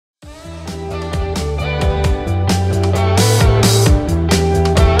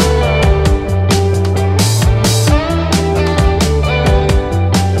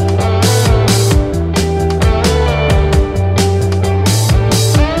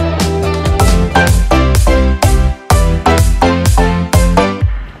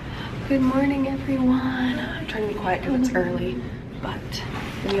because it's early, but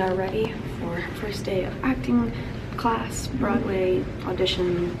we are ready for first day of acting class, Broadway,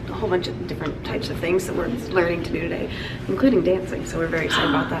 audition, a whole bunch of different types of things that we're learning to do today, including dancing, so we're very excited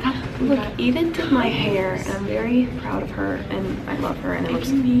about that. Look, Eden did my hair, and I'm very proud of her, and I love her, and it looks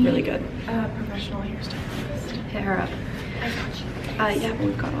really good. Professional hairstylist. Hit her up. I got you. Yeah,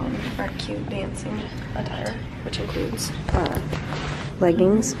 we've got on our cute dancing attire, which includes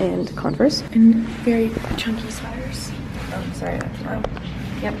leggings and Converse. And very chunky sweaters. Oh, sorry, that's mine.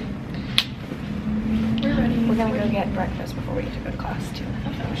 Yep. We're ready. We're gonna go get breakfast before we get to go to class too. I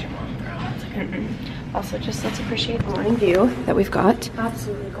thought that was your mom, girl. Also, just let's appreciate the morning view that we've got.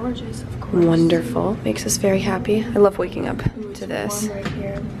 Absolutely gorgeous, of course. Wonderful. Makes us very happy. I love waking up to this. Warm right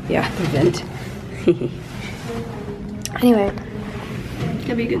here. Yeah, the vent. Anyway, it's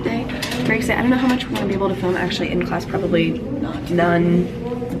gonna be a good day. Very excited. I don't know how much we're gonna be able to film actually in class. Probably none.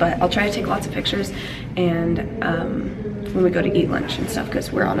 But I'll try to take lots of pictures and when we go to eat lunch and stuff,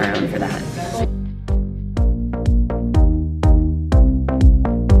 because we're on our own for that.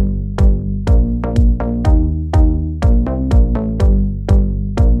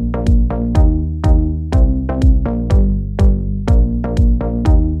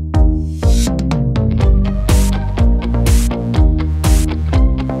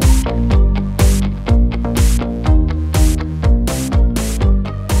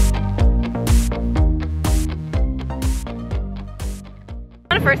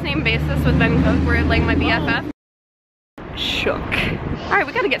 First name basis with Ben Cook. We're like my BFF. Shook. All right,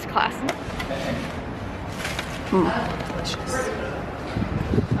 we gotta get to class. Delicious.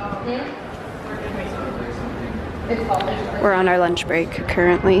 We're on our lunch break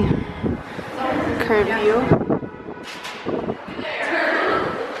currently. Current view.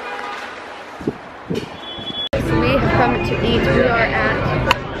 So we have come to eat. We are at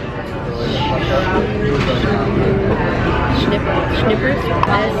Schnippers,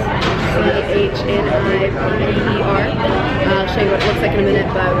 S-C-H-N-I-P-E-R. I'll show you what it looks like in a minute,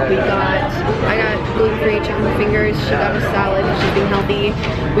 but I got gluten-free chicken fingers, she got a salad, she's being healthy.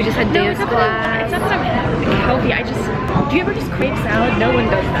 We just had dance class. It's not that I'm healthy, do you ever just crave salad? No one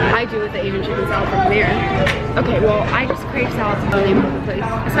does that. I do with the Asian chicken salad from there. Okay, well, I just crave salads all over the place,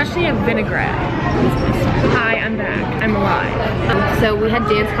 especially a vinaigrette. Hi, I'm back. I'm alive. So we had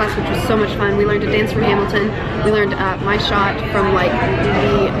dance class, which was so much fun. We learned to dance from Hamilton. We learned my shot from like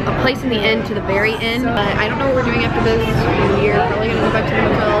a place in the end to the very end. I don't know what we're doing after this. We're probably gonna go back to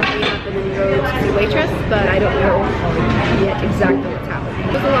the hotel, clean up, and then go to see Waitress, but I don't know yet exactly what's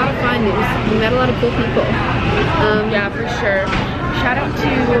happening. It was a lot of fun. We met a lot of cool people. Yeah, for sure. Shout out to, I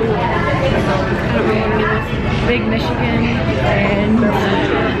don't remember what her name was, Big Michigan and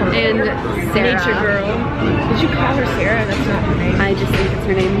Sarah. Nature Girl. Did you call her Sarah? That's not her name. I just think it's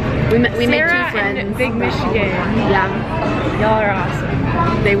her name. We made two friends. And Big Michigan. Yeah. Y'all are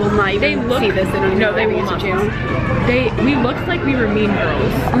awesome. They will not even see this. No, they will not. We looked like we were Mean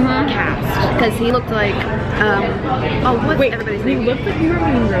Girls cast. Because he looked like, everybody's name? We looked like we were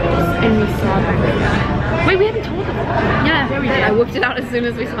Mean Girls and we saw Ben Cook. Wait, we haven't told them. Yeah, we did. I whipped it out as soon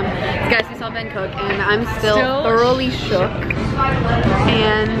as we saw him. Guys, we saw Ben Cook and I'm still thoroughly shook.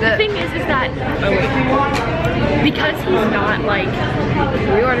 And the thing is that, because he's not like,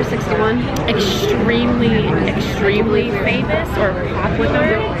 we ordered 61, extremely famous or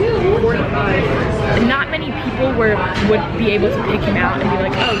popular, 45. Not many people would be able to pick him out and be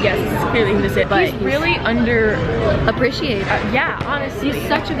like, oh yes, this is clearly who this is. But he's really underappreciated. Yeah, honestly. He's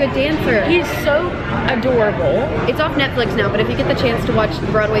such a good dancer. He's so adorable. It's off Netflix now, but if you get the chance to watch the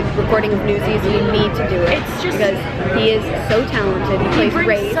Broadway recording of Newsies, you need to do it. It's just because he is so talented. He brings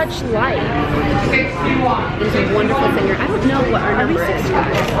Race. Such life. He's a wonderful singer. I don't know what our number is.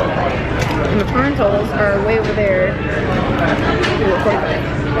 And the parentals are way over there. We're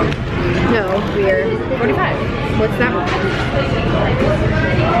 45. No, we're 45. What's that one?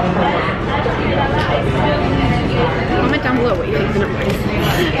 Comment down below what you think the number is.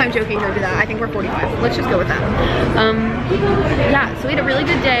 I'm joking, don't do that. I think we're 45. Let's just go with that. Yeah, so we had a really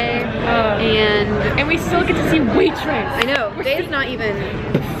good day, and we still get to see Waitress. I know. The day is not even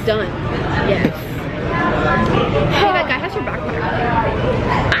done yet. Hey, that guy has your backpack.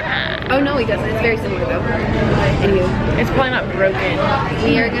 Oh no, he doesn't. It's very similar though. Anyway, it's probably not broken.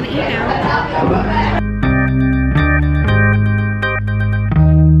 We are gonna eat now.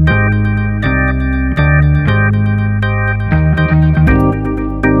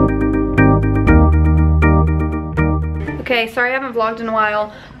 Okay, sorry I haven't vlogged in a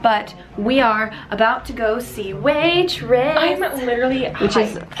while, but we are about to go see Waitress. I'm literally which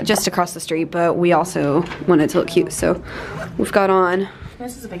is just across the street, but we also wanted to look cute, so we've got on.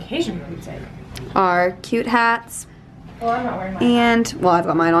 This is a vacation, you would say. our cute hats. Well, I'm not wearing mine. And, well, I've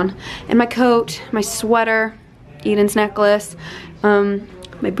got mine on. And my coat, my sweater, Eden's necklace,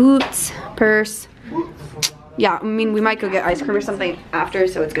 my boots, purse. Yeah, I mean, we might go get ice cream or something after,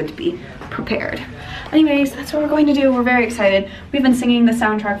 so it's good to be prepared. Anyways, that's what we're going to do. We're very excited. We've been singing the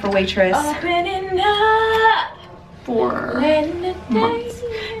soundtrack for Waitress for months.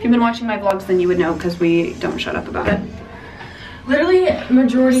 If you've been watching my vlogs, then you would know, because we don't shut up about it.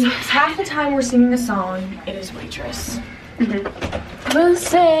 Literally, half the time we're singing the song, it is Waitress. We'll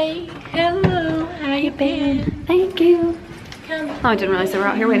say, hello, how you been? Thank you. Oh, I didn't realize they were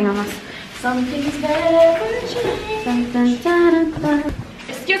out here waiting on us. Something's never changed.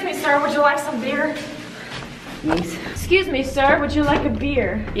 Excuse me, sir, would you like some beer? Yes. Excuse me, sir, would you like a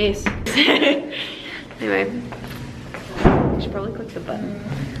beer? Yes. Anyway, I should probably click the button.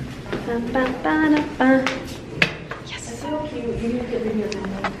 Yes. So cute. You need to get videos in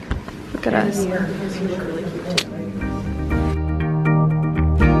there. Look at us. You look really cute too.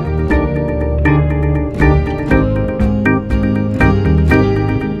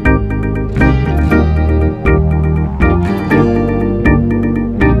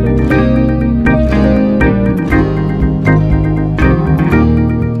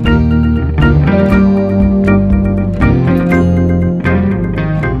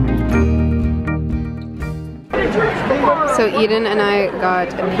 So Eden and I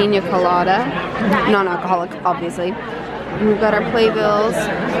got a pina colada, non-alcoholic, obviously. And we've got our playbills,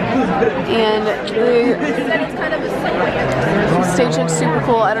 and the stage looks super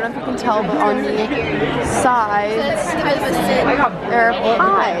cool. I don't know if you can tell, but on the sides there are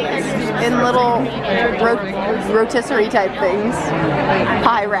pies in little rotisserie type things.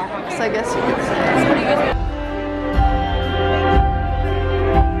 Pie wraps, I guess you could say.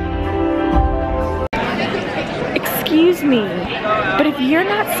 Excuse me, but if you're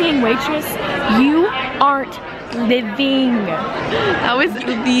not seeing Waitress, you aren't living. That was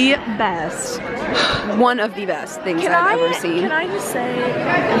the best. One of the best things I've ever seen. Can I just say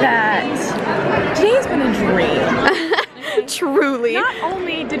that today's been a dream. Truly. Not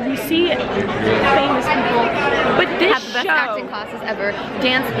only did we see famous people, but this Had the best show. acting classes ever.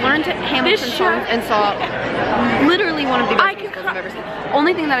 Learned Hamilton songs and saw literally one of the best musicals I've ever seen.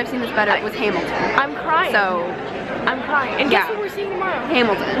 Only thing that I've seen that's better was Hamilton. I'm crying. So, I'm crying. And guess what we're seeing tomorrow?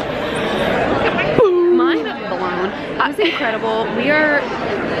 Hamilton. Mind blown. It was incredible. We are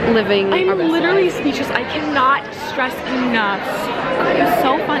living our best literally lives. speechless. I cannot stress enough. It was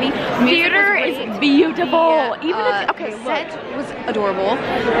so funny. Theater is beautiful. Even if the set was adorable.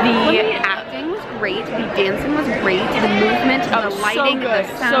 The acting was great. The dancing was great. The movement, the lighting, the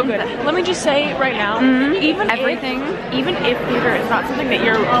sound. So good. Let me just say right now, even if theater is not something that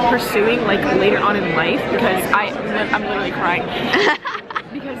you're pursuing like later on in life, because I'm literally crying.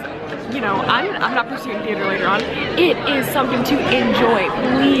 Because, you know, I'm not pursuing theater later on. It is something to enjoy.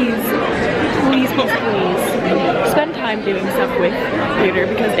 Please, please, please, please spend time doing stuff with theater,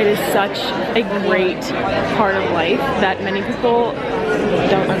 because it is such a great part of life that many people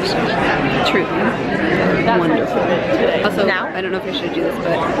don't understand. True. That's wonderful. my tidbit today. Also, now, I don't know if I should do this,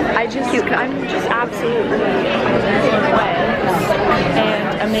 but I'm just absolutely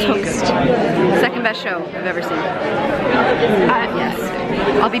and amazed. So good. Second best show I've ever seen. Yes.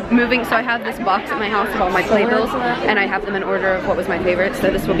 I'll be moving, so I have this box at my house of all my playbills, and I have them in order of what was my favorite, so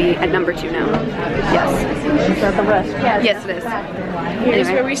this will be at number 2 now. Yes. Is that the rest? Yes, it is. Here's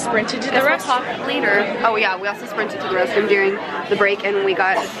where we sprinted to the We'll talk later. Oh yeah, we also sprinted to the restroom during the break, and we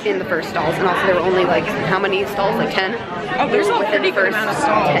got in the first stalls, and also there were only like, how many stalls? Like 10? Oh, there's a pretty good amount of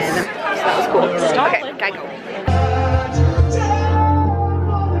stalls. 10. So that was cool. Okay, gotta go.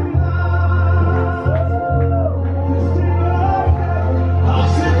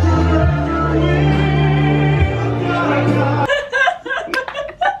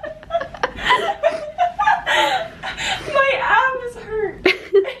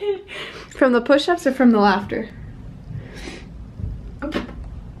 From the push-ups or from the laughter?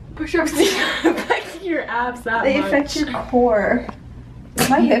 Push-ups affect your abs that much. They affect your core.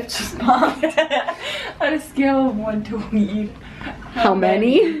 My hip just popped. On a scale of 1 to weed. How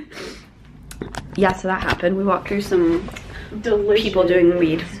many? Yeah, so that happened. We walked through some Delicious. people doing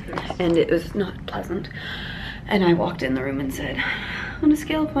weed, and it was not pleasant. And I walked in the room and said, on a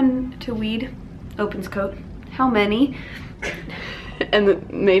scale of 1 to weed, opens coat, how many? And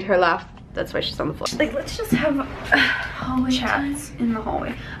it made her laugh. That's why she's on the floor. Like, let's just have hallway chats in the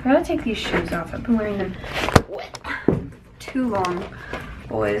hallway. I gotta take these shoes off. I've been wearing them too long,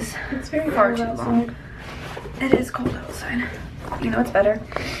 boys. It's very far cold too outside. long. It is cold outside. You know what's better?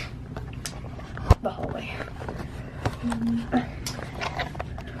 The hallway.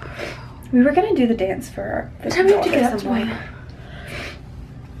 We were gonna do the dance for our. What time do we have to get up tomorrow? I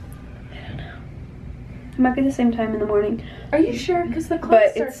don't know. It might be the same time in the morning. Are you sure? Because the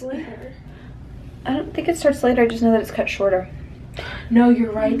class starts later. I don't think it starts later. I just know that it's cut shorter. No,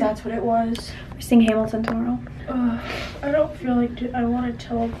 you're right. That's what it was. We're seeing Hamilton tomorrow. I don't feel like I want to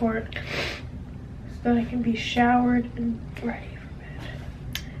teleport so that I can be showered and ready for bed.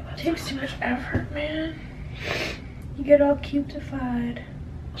 It takes too much effort, man. You get all cutified.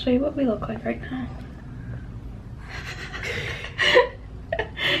 I'll show you what we look like right now.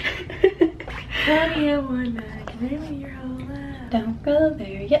 Honey, I wanna give me your whole life. Don't go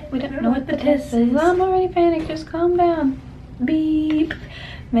there yet. We don't know what the test is. I'm already panicked. Just calm down. Beep.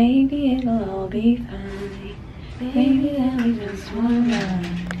 Maybe it'll all be fine. Maybe then we just wanna run.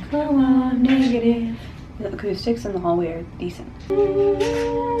 Go on, negative. The acoustics in the hallway are decent.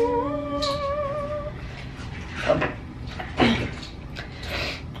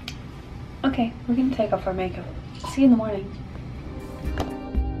 Okay, we're gonna take off our makeup. See you in the morning.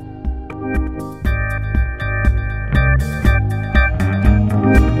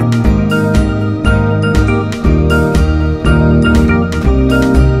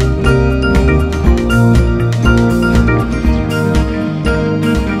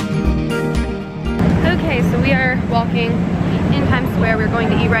 Walking in Times Square. We're going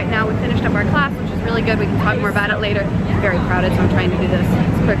to eat right now. We finished up our class, which is really good. We can talk more about it later. It's very crowded, so I'm trying to do this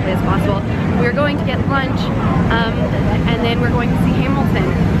as quickly as possible. We're going to get lunch, and then we're going to see Hamilton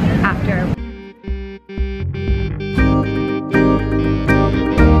after.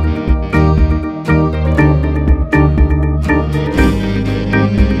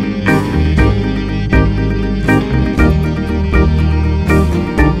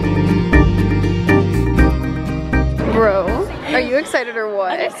 Are you excited or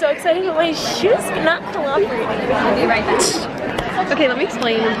what? I'm so excited, but my shoes not cooperating. I'll be right back. Okay, let me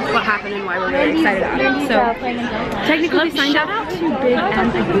explain what happened and why we're really excited about it. So, technically we signed up. Shout out to Big M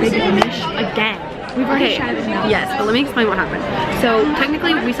and Big Mish again. We've already shouted them out. Yes, but let me explain what happened. So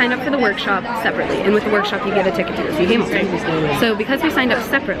technically we signed up for the workshop separately, and with the workshop you get a ticket to go see Hamilton. So because we signed up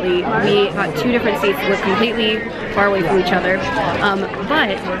separately, we got 2 different seats that were completely far away from each other.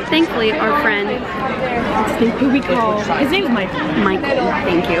 But thankfully our friend, who we call, his name's Michael. Michael,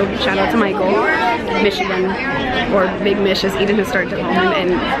 thank you. Shout out to Michael, Michigan, or Big Mish as Eden has started to call him,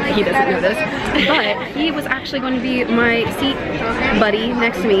 and he doesn't know this. But he was actually going to be my seat buddy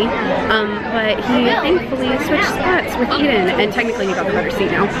next to me, but he thankfully switched spots with Eden, and technically he got the better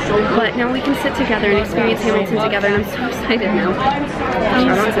seat now. But now we can sit together and experience Hamilton together, and I'm so excited now.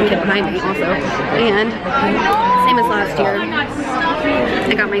 Shout out to the kid behind me also. And same as last year,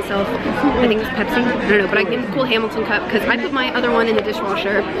 I got myself, I think it was Pepsi, I don't know, but I get a cool Hamilton cup because I put my other one in the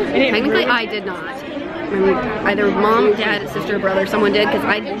dishwasher. Technically I did not. Either mom, dad, sister, brother, someone did, because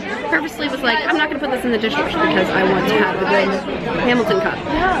I purposely was like, I'm not going to put this in the dishwasher because I want to have a good Hamilton cup.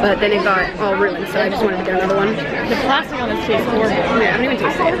 But then it got all ruined, so I just wanted to get another one. The plastic on this tastes horrible. Yeah, I don't even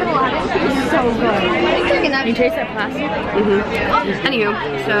taste it. It's so good. You taste that plastic? Anywho,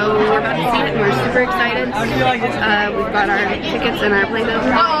 so we're about to see it and we're super excited. We've got our tickets and our Play-Doh.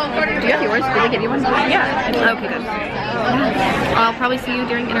 Do you have yours? Did they give you one? Yeah. Okay, good. I'll probably see you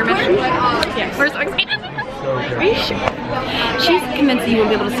during intermission. Yes. We're so excited. Are you sure? She's convinced that you won't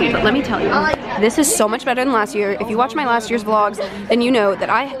be able to see it, but let me tell you, this is so much better than last year. If you watch my last year's vlogs, then you know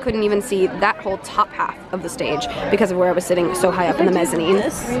that I couldn't even see that whole top half of the stage because of where I was sitting so high up in the mezzanine.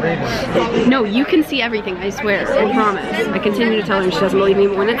 No, you can see everything, I swear, I promise. I continue to tell her and she doesn't believe me,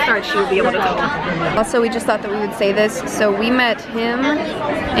 but when it starts, she will be able to tell. Also, we just thought that we would say this, so we met him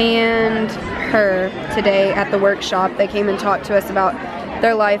and her today at the workshop. They came and talked to us about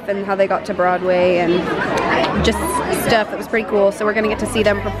their life and how they got to Broadway and just stuff that was pretty cool. So we're gonna get to see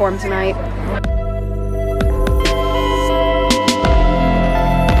them perform tonight.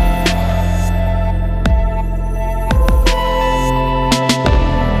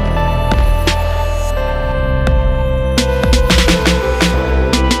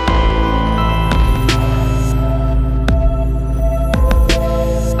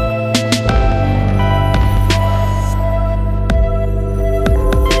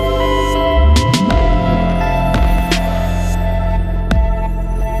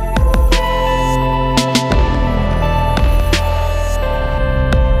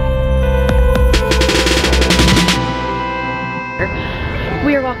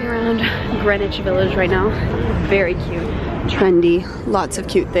 We are walking around Greenwich Village right now. Very cute, trendy, lots of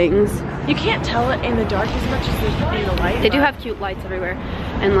cute things. You can't tell it in the dark as much as in the light. They do have cute lights everywhere,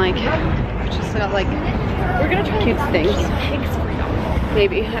 and like, just got like, we're gonna try cute things. Pigs for y'all.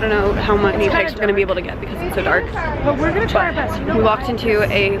 maybe. I don't know how many pics we're gonna be able to get because it's so dark. But we're gonna try our best. You know, we walked into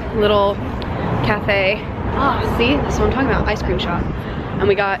a little cafe. Oh, see, that's what I'm talking about, ice cream shop. And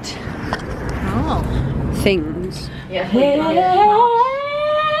we got things. Yeah.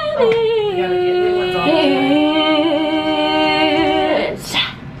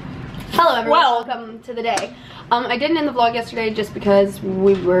 Hello everyone, welcome to the day. I didn't end the vlog yesterday just because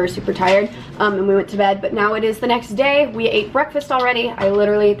we were super tired and we went to bed, but now it is the next day. We ate breakfast already. I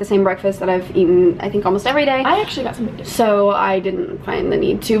literally ate the same breakfast that I've eaten, I think, almost every day. I actually got something different. So I didn't find the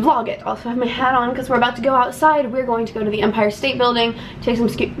need to vlog it. Also I have my hat on because we're about to go outside. We're going to go to the Empire State Building, take some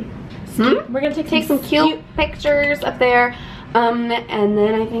we're gonna take some cute pictures up there. And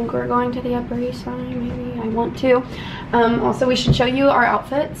then I think we're going to the Upper East Side, maybe. I want to. Also, we should show you our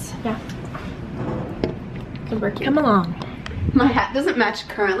outfits. Yeah. We're cute. Come along. My hat doesn't match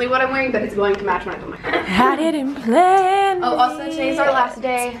currently what I'm wearing, but it's going to match when I put my hat on. Had it in plan. Oh, also today's our last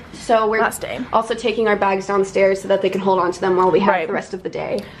day, so we're also taking our bags downstairs so that they can hold on to them while we have the rest of the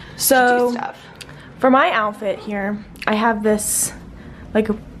day so, to do stuff. For my outfit here, I have this like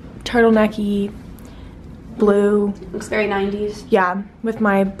a turtlenecky blue. Looks very 90s. Yeah, with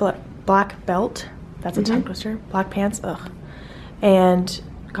my black belt. That's a tongue twister. Black pants, ugh. And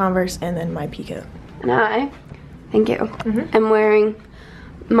Converse, and then my pea coat. And thank you. I'm wearing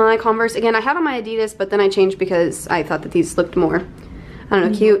my Converse. Again, I had on my Adidas, but then I changed because I thought that these looked more, I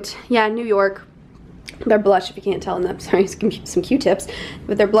don't know, cute. Yeah, New York. They're blush, if you can't tell. I'm sorry, some Q-tips.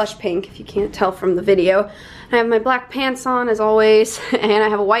 But they're blush pink, if you can't tell from the video. I have my black pants on, as always. And I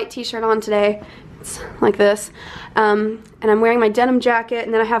have a white t-shirt on today. It's like this. And I'm wearing my denim jacket.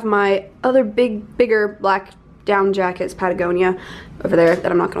 And then I have my other bigger black down jacket. It's Patagonia over there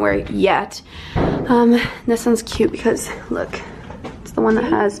that I'm not gonna wear yet. This one's cute because look, it's the one that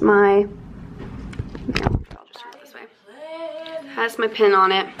has my, I'll just turn it this way. Has my pin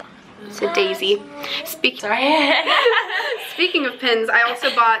on it. It's a daisy. Speaking of pins, I also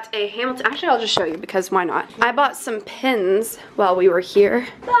bought a Hamilton. Actually, I'll just show you because why not? I bought some pins while we were here.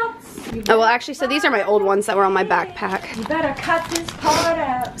 Oh, well, actually, so these are my old ones that were on my backpack. You better cut this part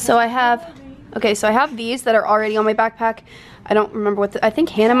out. So I have, okay, so I have these that are already on my backpack. I don't remember what, I think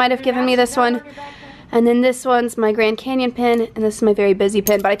Hannah might have given me this one. And then this one's my Grand Canyon pin, and this is my Very Busy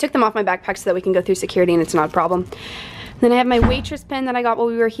pin, but I took them off my backpack so that we can go through security and it's not a problem. Then I have my waitress pin that I got while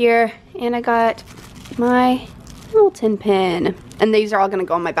we were here, and I got my Hamilton pin. And these are all gonna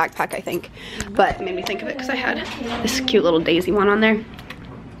go on my backpack, I think. But it made me think of it because I had this cute little daisy one on there.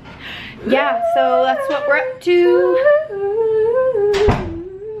 Yeah, so that's what we're up to.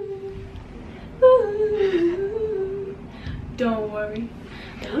 Don't worry.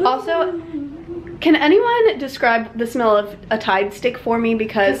 Also, can anyone describe the smell of a Tide stick for me?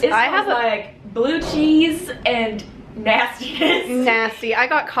 Because I have like blue cheese and nastiness. Nasty. I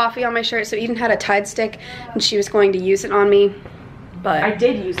got coffee on my shirt, so Eden had a Tide stick and she was going to use it on me. But I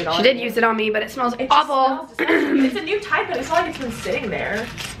did use it on She did use it on me, but it smells awful. It's a new Tide, but it's not like it's been sitting there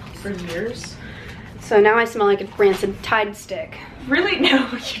for years. So now I smell like a rancid Tide stick. Really? No,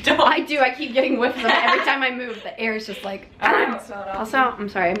 you don't. I do. I keep getting whiffs of them every time I move. The air is just like. Also, I'm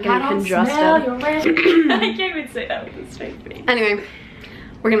sorry. I'm getting congested. I can't even say that with a straight face. Anyway,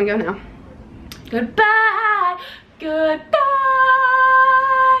 we're gonna go now. Goodbye. Goodbye.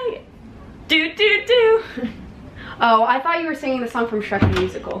 Do do do. Oh, I thought you were singing the song from Shrek the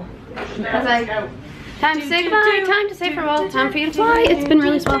Musical. I was like, time to say goodbye, time to say farewell, time for you to fly. It's been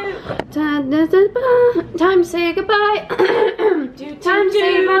really swell. Time to say goodbye. Time to say goodbye,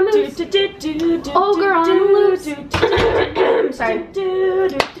 moose. Oh, girl, I'm loose. Sorry. Time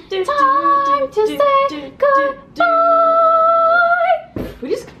to say goodbye. We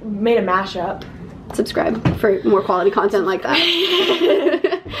just made a mashup. Subscribe for more quality content like that.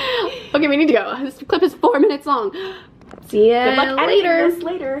 Okay, we need to go. This clip is 4 minutes long. See ya later.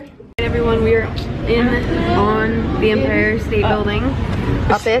 Later. Everyone, we're on the Empire State Building.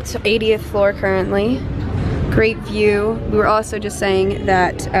 Up it, 80th floor currently. Great view. We were also just saying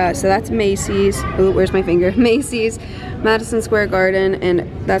that, so that's Macy's. Ooh, where's my finger? Macy's, Madison Square Garden, and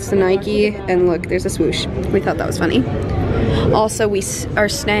that's the Nike. And look, there's a swoosh. We thought that was funny. Also, we are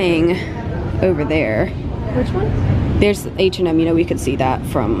staying over there. Which one? There's H&M, you know, we could see that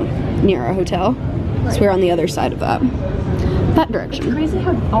from near our hotel. Right. So we're on the other side of that direction. It's crazy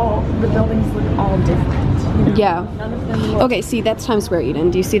how all the buildings look all different. You know? Yeah. None of them look. Okay, see, that's Times Square, Eden.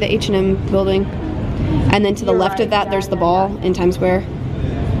 Do you see the H&M building? And then to the left of that, there's the ball in Times Square.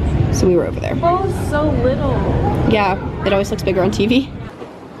 So we were over there. Oh, so little. Yeah, it always looks bigger on TV.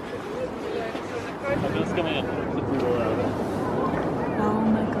 Oh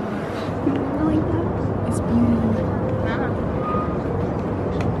my gosh. I like that. It's beautiful.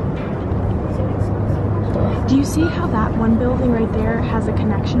 Do you see how that one building right there has a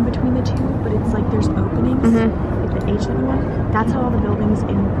connection between the two, but it's like there's openings, like the H one? That's how all the buildings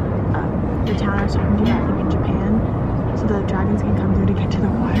in the town I was talking to, I think in Japan, so the dragons can come through to get to the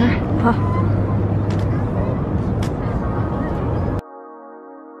water. Huh.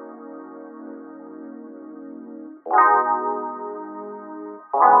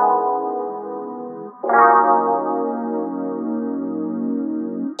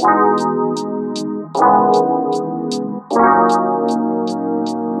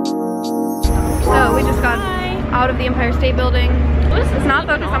 So we just got out of the Empire State Building. It's not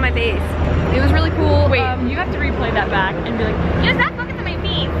focused on my face. It was really cool. Wait, you have to replay that back and be like, it's not focused on my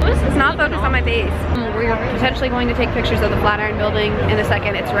face. It's not focused on my face. We're potentially going to take pictures of the Flatiron Building in a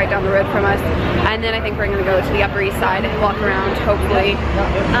second. It's right down the road from us. And then I think we're going to go to the Upper East Side and walk around, hopefully.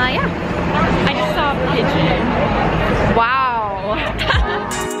 Yeah. I just saw a pigeon. Wow.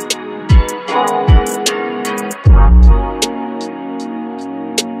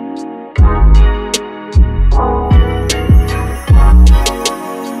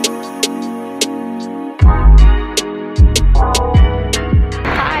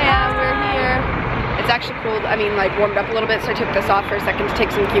 Actually cool. I mean, like warmed up a little bit, so I took this off for a second to take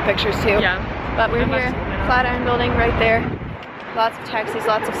some cute pictures too. Yeah. But we're here, Flatiron Building right there. Lots of taxis,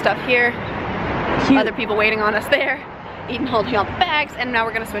 lots of stuff here. Cute. Other people waiting on us there, holding all the bags, and now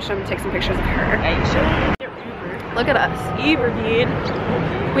we're gonna switch them and take some pictures of her. Look at us. Uber, dude.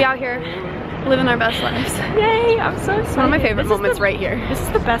 We out here living our best lives. Yay! I'm so excited. It's one of my favorite moments right here. This is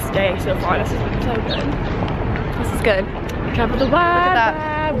the best day so far. This has been so good. This is good. Travel the wide. Look at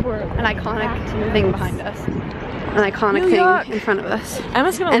that. An iconic thing behind us. An iconic thing in front of us. And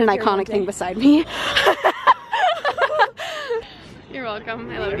an iconic thing beside me. You're welcome.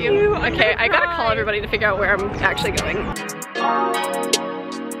 I love you. Okay, I gotta call everybody to figure out where I'm actually going.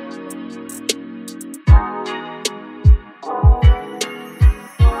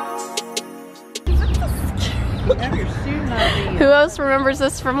 Who else remembers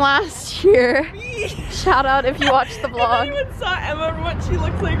this from last year? Me. Shout out if you watched the vlog. I haven't even saw Emma what she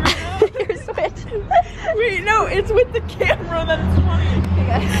looks like right now. You're switching. Wait, no, it's with the camera that it's funny. Hey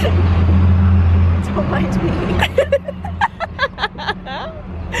guys. Don't mind me.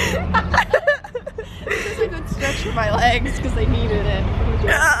 This is a good stretch for my legs because they needed it.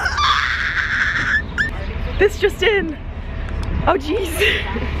 This just in. Oh jeez.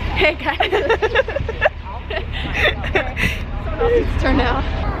 Hey guys. It's turn now.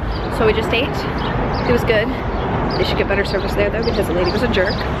 So we just ate. It was good. They should get better service there though because the lady was a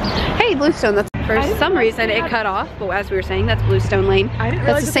jerk. Hey, Bluestone. That's for some reason it cut off, but as we were saying, that's Bluestone Lane.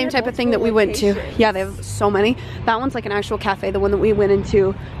 That's the same type of thing that we went to. Yeah, they have so many. That one's like an actual cafe. The one that we went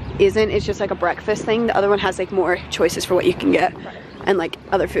into isn't. It's just like a breakfast thing. The other one has like more choices for what you can get and like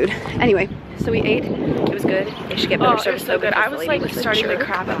other food. Anyway, so we ate. It was good. They should get better service though. Good. I was like starting to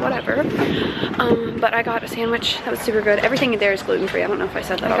crap at whatever. But I got a sandwich that was super good. Everything there is gluten-free. I don't know if I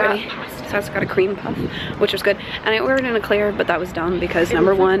said that already. So I just got a cream puff, which was good. And I ordered an eclair, but that was dumb because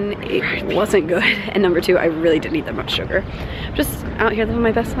number one, it wasn't good. And number two, I really didn't eat that much sugar. Just out here living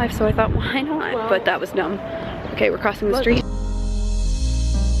my best life, so I thought, why not? Well, but that was dumb. Okay, we're crossing the street.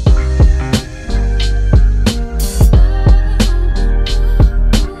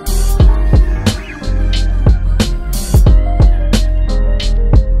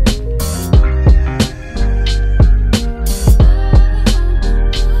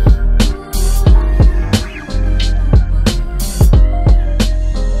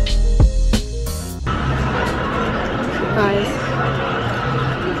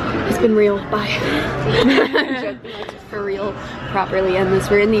 Been real. Bye. For real, properly end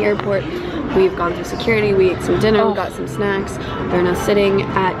this. We're in the airport. We've gone through security. We ate some dinner. We got some snacks. We're now sitting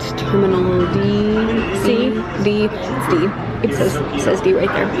at Terminal D. D. It's D. It says D right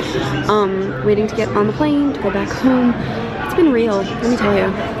there. Waiting to get on the plane to go back home. It's been real. Let me tell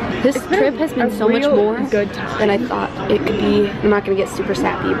you. This trip has been so much more than I thought it could be. I'm not gonna get super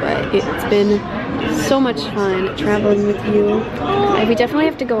sappy, but it's been so much fun traveling with you. We definitely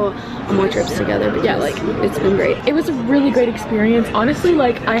have to go on more trips together, but yeah, like it's been great. It was a really great experience. Honestly,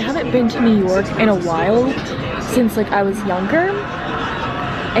 like I haven't been to New York in a while since like I was younger,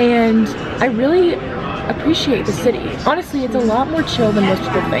 and I really appreciate the city. Honestly, it's a lot more chill than most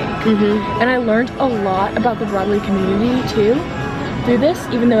people think. And I learned a lot about the Broadway community too through this,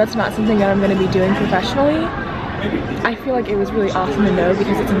 even though it's not something that I'm going to be doing professionally. I feel like it was really awesome to know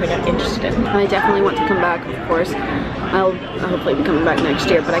because it's something I'm interested in. I definitely want to come back, of course. I'll hopefully be coming back next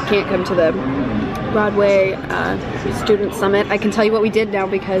year, but I can't come to the Broadway Student Summit. I can tell you what we did now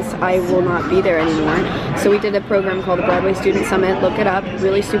because I will not be there anymore. So we did a program called the Broadway Student Summit. Look it up.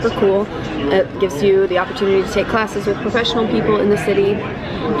 Really super cool. It gives you the opportunity to take classes with professional people in the city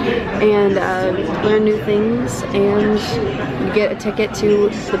and learn new things, and you get a ticket to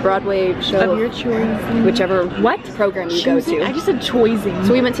the Broadway show of your choice, whichever program you go to. I just said choosing.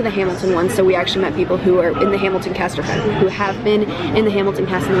 So we went to the Hamilton one, so we actually met people who are in the Hamilton cast or who have been in the Hamilton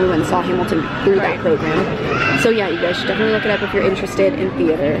cast, and we went and saw Hamilton through that program. So yeah, you guys should definitely look it up if you're interested in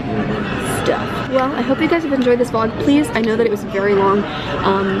theater stuff. Well, I hope you guys have enjoyed this vlog. Please, I know that it was very long.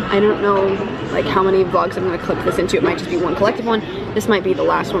 I don't know like how many vlogs I'm going to clip this into. It might just be one collective one. This might be the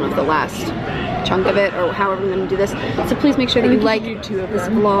last one of the last chunk of it, or however I'm going to do this. So please make sure that you like this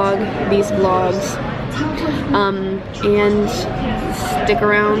vlog, these vlogs, and stick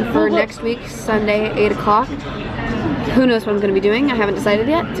around for next week, Sunday, 8 o'clock. Who knows what I'm going to be doing? I haven't decided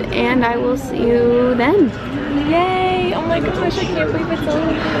yet, and I will see you then. Yay! Oh my gosh, I can't believe it's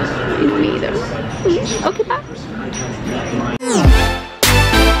over. Me either. Okay, bye.